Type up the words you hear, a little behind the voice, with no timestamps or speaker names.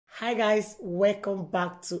Hi guys, welcome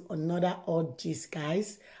back to another odd gist,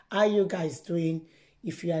 guys. How you guys doing?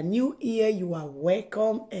 If you are new here, you are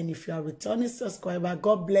welcome, and if you are returning subscriber,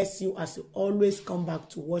 God bless you as you always come back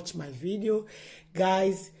to watch my video,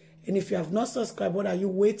 guys. And if you have not subscribed, what are you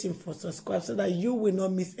waiting for? Subscribe so that you will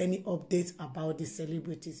not miss any updates about the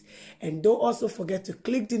celebrities. And don't also forget to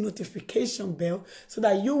click the notification bell so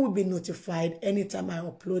that you will be notified anytime I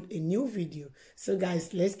upload a new video. So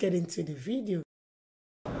guys, let's get into the video.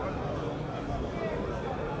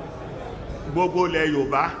 Gbogbo ilẹ̀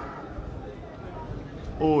Yorùbá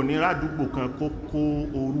ò ní rádúgbò kan kó kó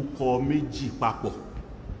orúkọ méjì papọ̀.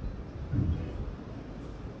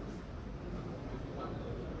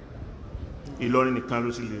 Ìlọrin nìkan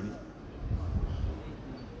ló sì lè rí.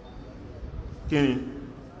 Kíni?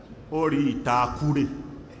 Ó rí ìta kúrè.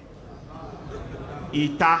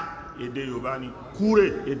 Ìta èdè Yorùbá ni, kúrè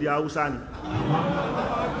èdè Haúsá ni.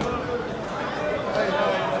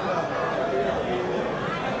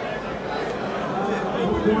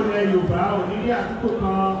 Gbogbo ilẹ̀ Yorùbá ò ní rí àdúgbò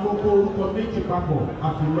kan kókó orúkọ méjì papọ̀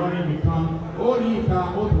àti Ìlọrin nìkan. Ó rí ìta,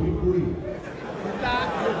 ó tún rí kúrè.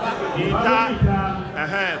 Ìta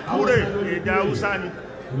kúrè èdè Haúsá ni.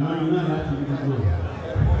 Ìlọrin náà láti rí gbogbo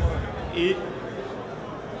ẹ̀.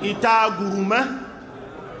 Ìta gùrùmọ́.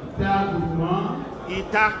 Ìta gùrùmọ́.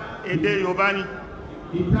 Ìta èdè Yorùbá ni.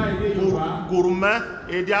 Ìta èdè Yorùbá. Gùrùmọ́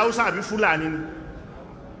èdè Haúsá àbí Fúlàní ni.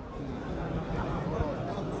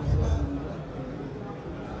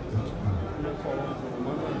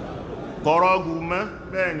 Kọ̀rọ̀ gùrùmọ́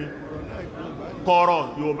bẹ́ẹ̀ ni. Kọ̀rọ̀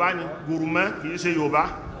Yorùbá ni, gùrùmọ́ kìí ṣe Yorùbá.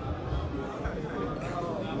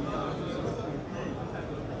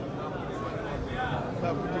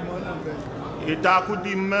 Ìta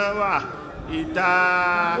Kúdímọ́ wà, ìta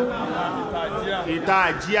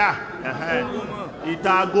Àjíà,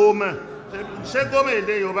 ìta Gómọ̀. Ṣé Gómọ̀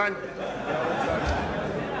èdè Yorùbá ni?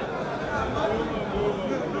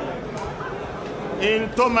 In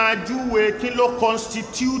tó máa júwe kí ló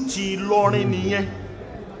constitute Ìlọrin nìyẹn.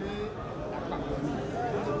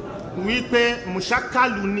 Wípé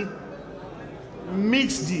mùsákàlù ni,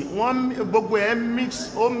 mixed, wọ́n gbogbo ẹ̀ mix,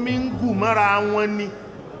 ó mingu mọ́ra wọn ni.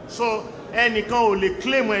 So ẹnìkan ò lè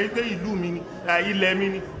claim ẹ̀ wípé ìlú mi ni, ilẹ̀ mi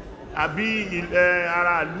ni, àbí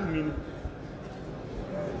ara ìlú mi ni.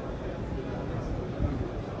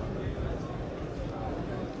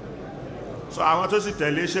 So àwọn tó sì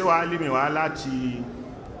tẹ̀lé ṣé wà límì wá láti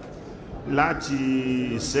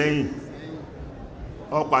Ìṣẹ́yìn,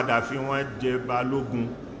 ó padà fi wọ́n jẹ balógun,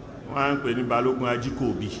 wọ́n ń pè ní balógun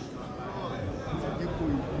Ajíkòbí,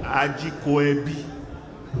 Ajíkò ẹbí.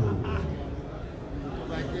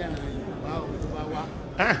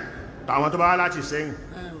 Àwọn tó bá wá láti Ìṣẹ́yìn,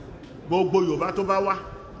 gbogbo Yorùbá tó bá wá,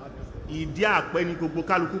 ìdí àpẹ́ ni gbogbo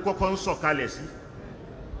kálukú kọ́kọ́ ń sọ̀kalẹ̀ sí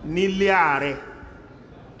nílé ààrẹ.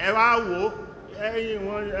 Ẹ wá wò ẹ̀yìn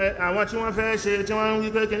wọn, àwọn tí wọ́n fẹ́ ṣe tí wọ́n ń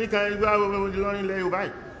wípé kìníkan igbá Ìlọrin ilẹ̀ Yorùbá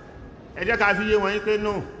yìí, ẹ jẹ́ ká fi yé wọn pé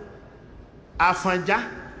no, Àfọ̀njá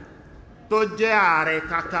tó jẹ́ ààrẹ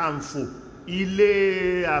Kakanfò, ilé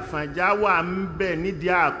Àfọ̀njá wà ń bẹ̀ nídìí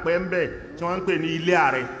àpẹ́ ń bẹ̀ tí wọ́n ń pè ní ilé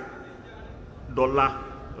ààrẹ dọ́là,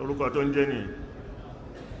 orúkọ tó ń jẹ́ nìyẹn.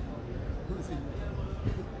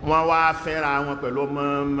 Wọ́n wá fẹ́ra wọn pẹ̀lú ọmọ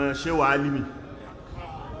Ṣéwà Álímì.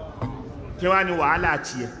 Kí wá ní wàhálà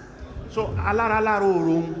tí ẹ? So aláralára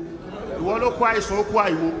oòrùn, ìwọ ló kó àìsàn ó kó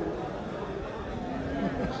àìwò.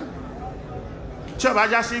 Tí ó bá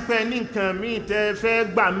já sí pé ní nǹkan míì tẹ́ fẹ́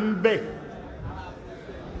gbà ń bẹ̀,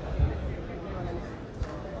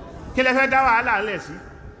 kí lẹ fẹ́ dá wàhálà lẹ̀ sí?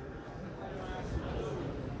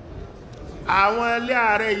 Àwọn ilé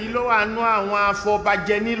ààrẹ yìí ló wà nú àwọn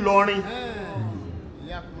afọbajẹ nílọrin.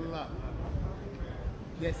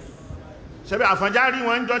 Ṣebí Àfọ̀njá rí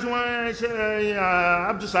wọn jọ tí wọ́n ṣe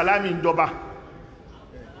Abdulsalami ìjọba.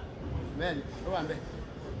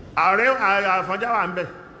 Ààrẹ Àfọ̀njá wà ń bẹ̀,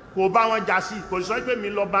 kò bá wọn jà sí, kò sọ pé mi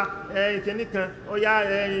lọ bá kìíní kan, ó yá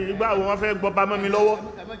ìgbà wo wọ́n fẹ́ gbọba mọ́ mi lọ́wọ́.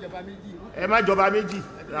 Ẹ má jọba méjì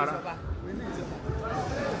rárá.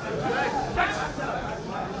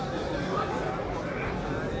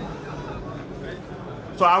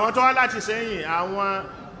 So àwọn tó wá láti Ìṣẹ́yìn,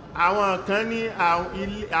 àwọn kan ní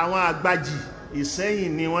àwọn àgbàjì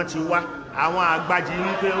Ìṣẹ́yìn ni wọ́n ti wá. Àwọn àgbàjì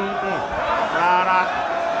ní pé ń kùn rárá,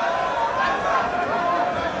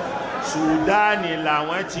 Sùdáànì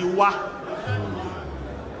làwọn ti wá.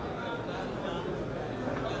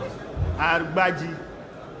 Àgbàjì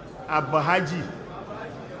Àbàhájì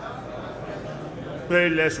pé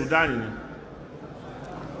ilẹ̀ Sùdáànì ni.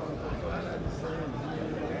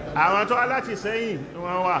 Àwọn tó wá láti Ìṣẹ́yìn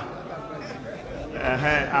wọ́n wà.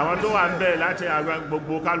 àwọn tó wà ń bẹ̀ láti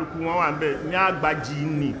gbogbo kálukú wọn wà ń bẹ̀ ní àgbàjì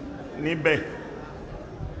ní níbẹ̀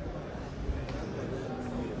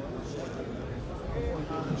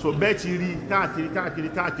so bẹ́ẹ̀ ti rí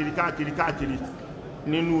káàkiri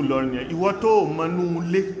nínú Ìlọrin yẹn. Ìwọ tó mọnú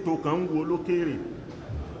ilé tó kàn ń wo lókèrè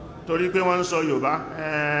torí pé wọ́n ń sọ Yorùbá,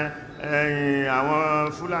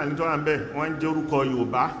 àwọn Fúlàní tó wà ń bẹ̀ wọ́n ń jẹ́ orúkọ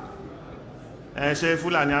Yorùbá, ṣe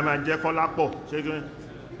Fúlàní a máa jẹ́ Kọ́lápọ̀, ṣe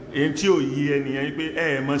èyí tí ò yí ẹnìyàn pé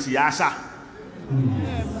ẹ̀ẹ̀mọ̀ sí àṣà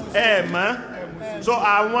ẹ̀ẹ̀mọ̀. So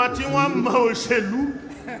àwọn tí wọ́n mọ òṣèlú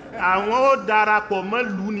àwọn ó darapọ̀ mọ́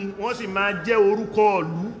ìlú ni wọ́n sì máa jẹ́ orúkọ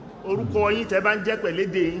ìlú, orúkọ yín tẹ́ bá ń jẹ́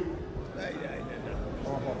pẹ̀lédè yín.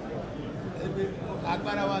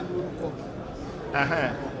 Agbára wà ní orúkọ.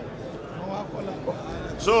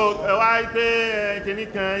 So wá pé kìíní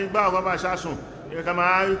kan igbá ọ̀pá bá ṣásùn ìkà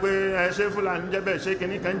máa rí pé ṣe Fúlàní jẹ́bẹ̀, ṣe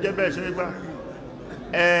kìíní kan jẹ́bẹ̀, ṣe igbá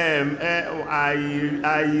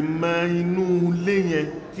àìmọ̀ inú ilé yẹn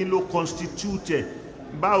kí ló constitute ẹ̀,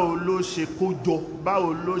 báwo ló ṣe kójọ, báwo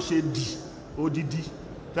ló ṣe di odidi,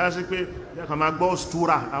 tá sí pé ẹ̀kà máa gbọ́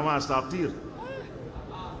stura àwọn asatir.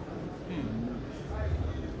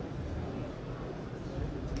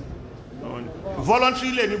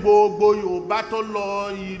 Voluntary lè ní gbogbo Yorùbá tó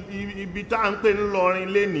lọ ibi tá ń pè ní Ìlọrin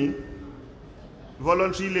lè ní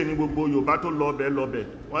voluntary lè ní gbogbo Yorùbá tó lọ́bẹ̀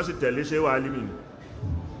wọ́n sì tẹ̀lé ṣe wà límì ní.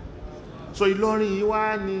 So Ìlọrin yìí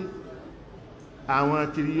wá ní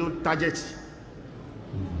àwọn kiri yóò tájẹ̀tì,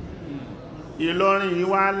 Ìlọrin yìí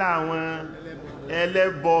wá láwọn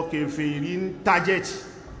ẹlẹ́bọ kèfèrí ń tájẹ̀tì.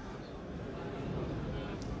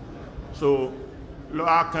 So lọ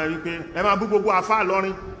akàn rí pé ẹ máa bú gbogbo àfáà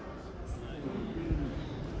Ìlọrin,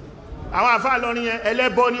 àwọn àfáà Ìlọrin yẹn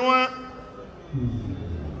ẹlẹ́bọ ni wọ́n,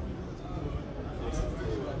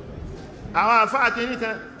 àwọn àfáà kìíní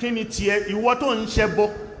kan kí ni tiẹ̀, ìwọ tó ń ṣẹbọ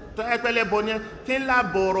tó ẹgbẹ́lẹ́bọ ní kí ń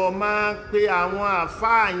lábọ̀rọ̀ máa pe àwọn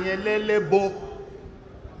àfáà yẹn lẹ́lẹ́bọ,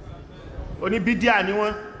 oníbídíà ni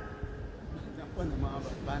wọ́n.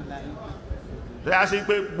 tó yá sí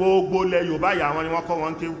pé gbogbo ilẹ̀ Yorùbá yà wọn ni wọ́n kọ́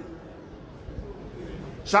wọn kéwú,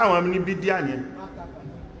 sáwọn ní bídíà ni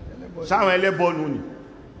sáwọn ẹlẹ́bọ nù ni.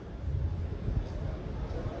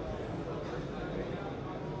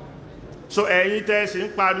 So ẹ̀yin tẹ́ sí ń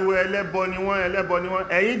pariwo ẹlẹ́bọ ni wọ́n,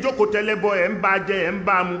 ẹ̀yin jókòó tẹ́lẹ́bọ ẹ̀ ń bá jẹ ẹ̀ ń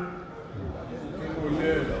bá mu,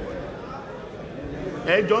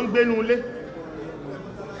 ẹjọ́ ń gbénú ilé.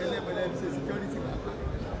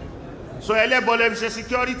 So ẹlẹ́bọ lẹ́fi ṣe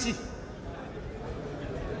security.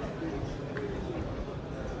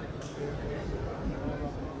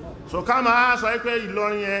 So ká máa sọ pé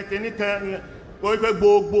Ìlọrin ẹ̀ kìníkan wípé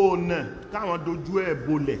gbogbo ọ̀nà káwọn dojú ẹ̀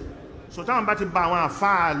bolẹ̀. So táwọn bá ti bá àwọn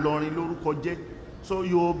àfáà Ìlọrin lórúkọ jẹ́, so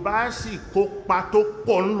Yorùbá sì kópa tó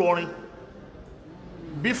pọ̀ ńlọrin.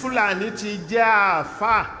 Bí Fúlàní ti jẹ́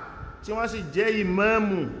àfáà tí wọ́n sì jẹ́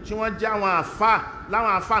ìmáàmù, tí wọ́n jẹ́ àwọn àfáà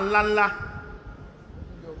láwọn àfáà ńláńlá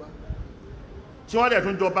tí wọ́n dẹ̀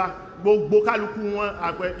tún jọba, gbogbo kálukú wọn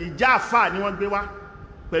àpẹ ìjà àfáà ni wọ́n gbé wá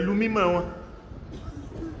pẹ̀lú mímọ̀ wọn.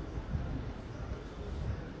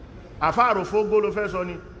 Àfáà Ròfógbó ló fẹ́ sọ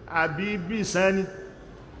ni àbí bí ìsán ni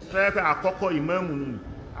fẹ́ẹ̀fẹ́ àkọ́kọ́ ìmáàmù nù,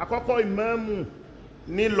 àkọ́kọ́ ìmáàmù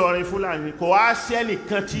ní Ìlọrin Fúlàní, kò wá sí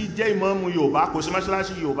ẹnìkan tí jẹ́ ìmáàmù Yorùbá, kò sí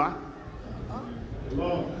mọ́sálásí Yorùbá.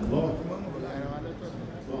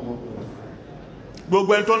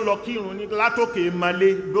 Gbogbo ẹni tó ń lọ kírun ní látòkè Malé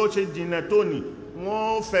bí ó ṣe jìnà tó ní,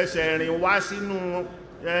 wọ́n fẹsẹ̀ rìn wá sínú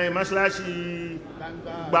mọ́sálásí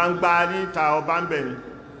gbangba níta ọba ń bẹ̀rẹ̀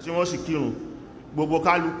tí wọ́n sì kírun. Gbogbo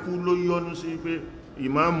kálukú ló yọ́nú sí pé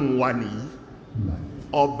ìmáàmù wa nìyí,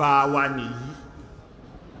 ọba wa nìyí.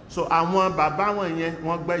 So àwọn bàbá wọn yẹn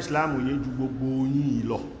wọ́n gbà ìsìláàmù yé ju gbogbo yín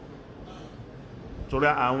lọ, torí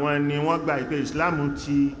àwọn ni wọ́n gbà pé ìsìláàmù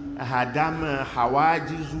ti àdámọ̀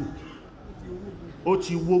hawajizu, ó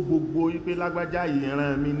ti wó gbogbo wípé lágbájá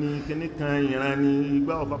ìran mi ní kíníkan ìran ní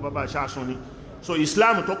igbá ọ̀pá bàbá ṣáṣun ni. So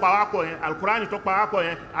ìsìláàmù tó pawápọ̀ yẹn, alkùránì tó pawápọ̀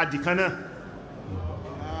yẹn àdìkan náà,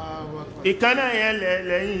 ìkaná yẹn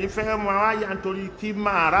lẹ́yìn ìfẹ́ mọ́ wáyà nítorí kí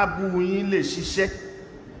máa rábù yín lè ṣiṣẹ́,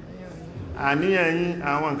 àníyàn yín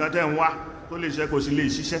àwọn nǹkan tẹ́ ń wá tó lè ṣe kò sí lè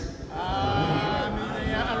ṣiṣẹ́,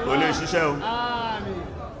 kò lè ṣiṣẹ́ o,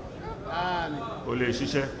 kò lè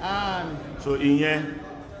ṣiṣẹ́. So ìyẹn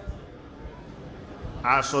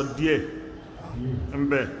aṣọ díẹ̀ ń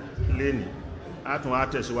bẹ lẹ́ni átùn á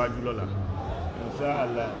tẹ̀síwájú lọ́la insha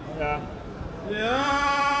Allah. يا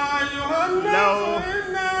أيها الناس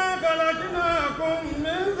إنا خلقناكم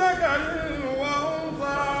من ذكر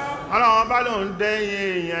وأنثى. Ọlọ́run bá lóun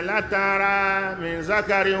dẹ́yìn èèyàn látara min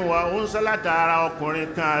zakarin wa unsa, látara ọkùnrin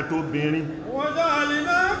kan àtobìnrin.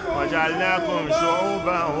 وجعلناكم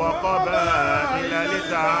شعوبا وقبائل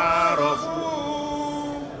لتعارفوا.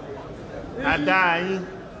 A dá yín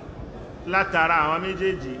látara àwọn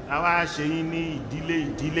méjèèjì, a wá ṣe yín ní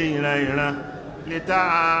ìdílé ìran ìran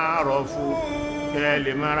lita'arafu kẹ́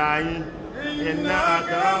lè mara yín inna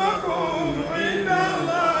akramakum inda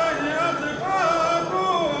Allahi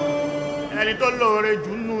atqakum ẹni tó lóore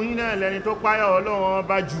jù nínú yín náà lẹni tó páyà Ọlọ́run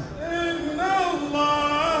ọba jù inna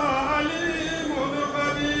Allaha alimun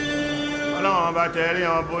khabir Ọlọ́run ọba tẹ̀rí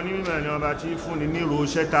ọba onímọ̀ ni ọba tí fúnni ní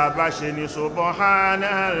ìròṣẹ́ ta bá ṣe ní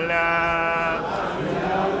subhanallah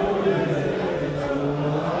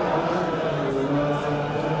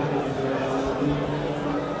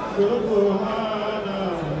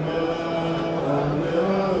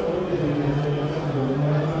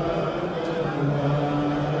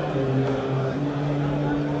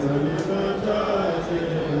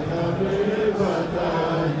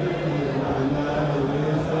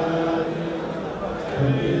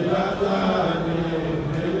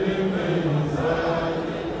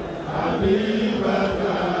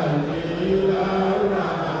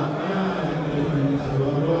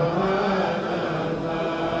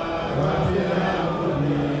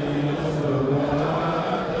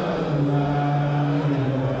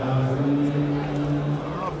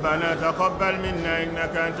تقبل منا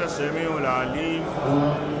إنك أنت السميع العليم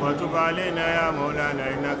وتب علينا يا مولانا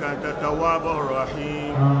إنك أنت التواب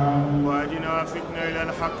الرحيم واهدنا وفقنا إلى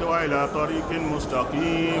الحق وإلى طريق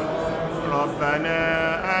مستقيم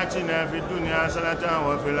ربنا آتنا في الدنيا حسنة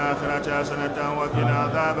وفي الآخرة حسنة وقنا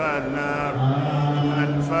عذاب النار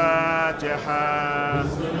الفاتحة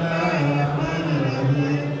بسم الله الرحمن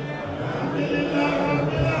الرحيم الحمد لله رب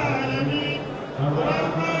العالمين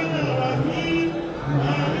الرحمن الرحيم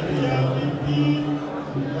مالك يوم الدين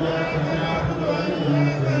إياك نعبد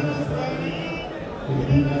وإياك نستعين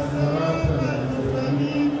اهدنا الصراط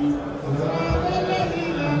المستقيم صراط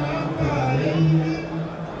الذين أنعمت عليهم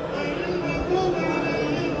غير المغضوب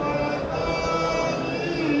عليهم ولا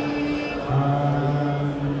الضالين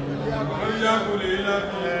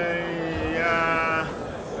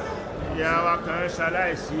ìyá wa kan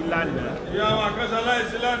ṣaláìsí lánàá. ìyá wa kan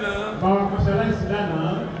ṣaláìsí lánàá. bàbá kan ṣaláìsí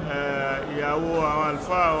lánàá. ìyàwó àwọn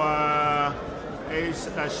àlùfáà wa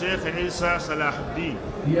Sheikh Isa Salahuddin.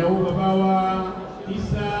 ìyàwó bàbá wa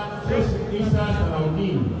Isa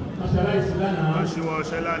Salahuddin kan ṣaláìsí lánàá. wọ́n ṣíwọ́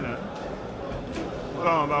ọṣẹ́ lánàá.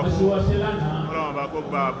 Ọlọ́run bá kó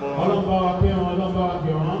gba àbọ̀ wọn. Ọlọ́run bá wa pé wọn, Ọlọ́run bá wa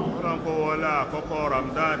pè wọn. Ọlọ́run kó wọlá àkọ́kọ́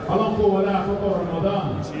Ramadan. Ọlọ́run kó wọlá àkọ́kọ́ Ramadan.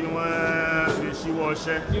 Tí wọ́n fi ṣíwọ́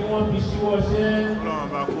ọṣẹ́. Ọlọ́run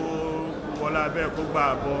bá kó wọlá bẹ́ẹ̀ kó gba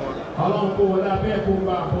àbọ̀ wọn. Ọlọ́run kó wọlá bẹ́ẹ̀ kó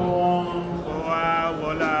gba àbọ̀ wọn. Ó wá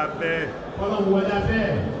wọlá bẹ́ẹ̀. Ọlọ́run wọlá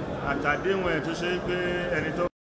bẹ́ẹ̀. Àtàdéhùn ẹ̀ tó ṣe pé ẹni tó